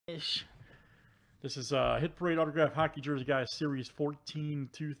guys. This is Hit Parade Autograph Hockey Jersey Guys Series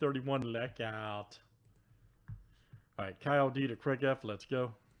 14-231. Look out. All right, Kyle D to Craig F. Let's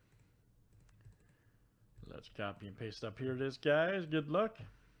go. Let's copy and paste up. Here it is, guys. Good luck.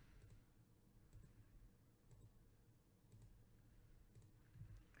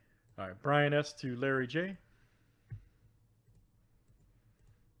 All right, Brian S to Larry J.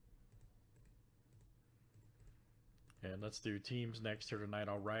 And let's do teams next here tonight.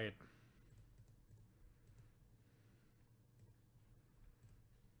 All right.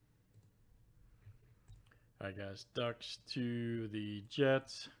 All right, guys. Ducks to the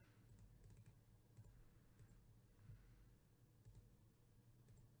Jets.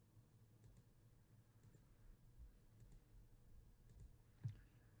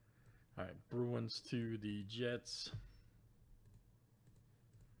 All right, Bruins to the Jets.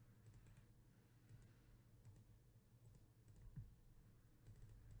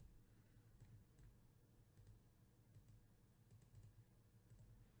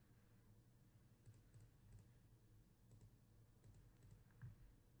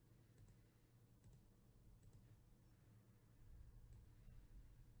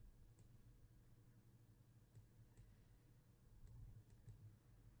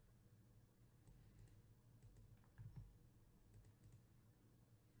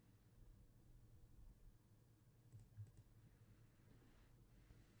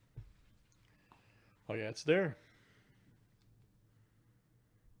 Oh, yeah, it's there.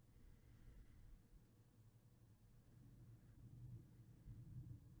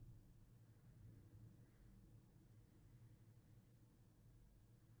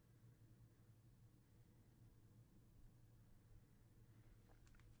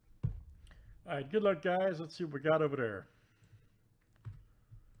 All right, good luck, guys. Let's see what we got over there.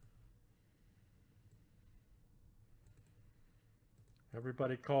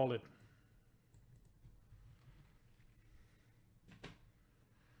 Everybody call it.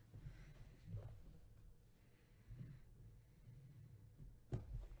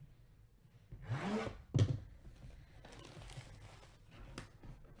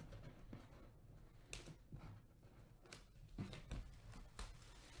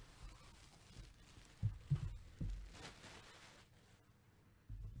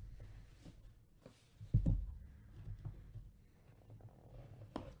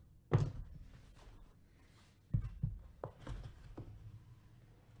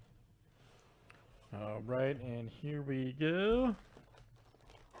 All right, and here we go.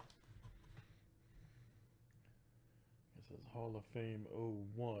 This is Hall of Fame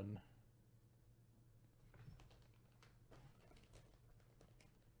 01.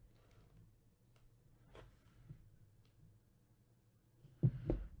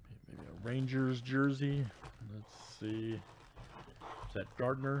 Maybe a Rangers jersey. Let's see. Is that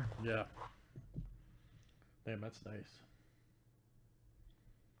Gardner? Yeah. Damn, that's nice.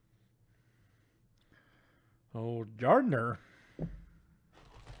 Oh, Gardner. You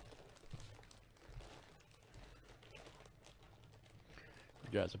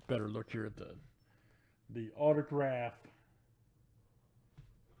guys a better look here at the autograph.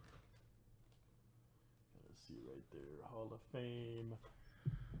 Let's see right there, Hall of Fame.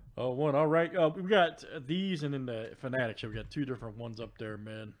 Oh, one. All right. We got these, and then the Fanatics. We got two different ones up there,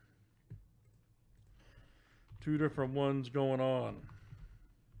 man. Two different ones going on.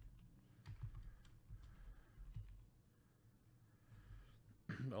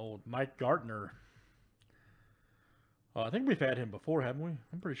 Old Mike Gardner. I think we've had him before, haven't we?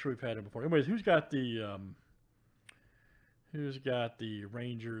 I'm pretty sure we've had him before. Anyways, who's got the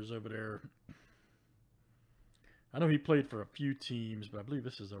Rangers over there? I know he played for a few teams, but I believe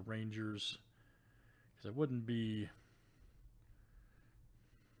this is a Rangers, because it wouldn't be.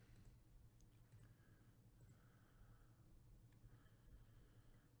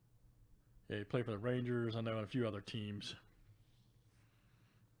 Yeah, he played for the Rangers. I know, and a few other teams.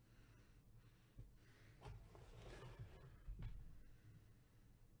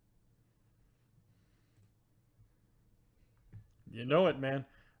 You know it, man.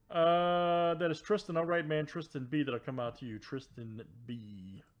 That is Tristan. All right, man. Tristan B. That'll come out to you. Tristan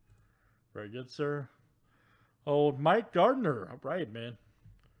B. Very good, sir. Old Mike Gardner. All right, man.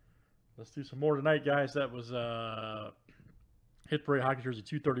 Let's do some more tonight, guys. That was Hit Parade Hockey Jersey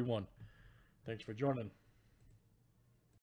 231. Thanks for joining.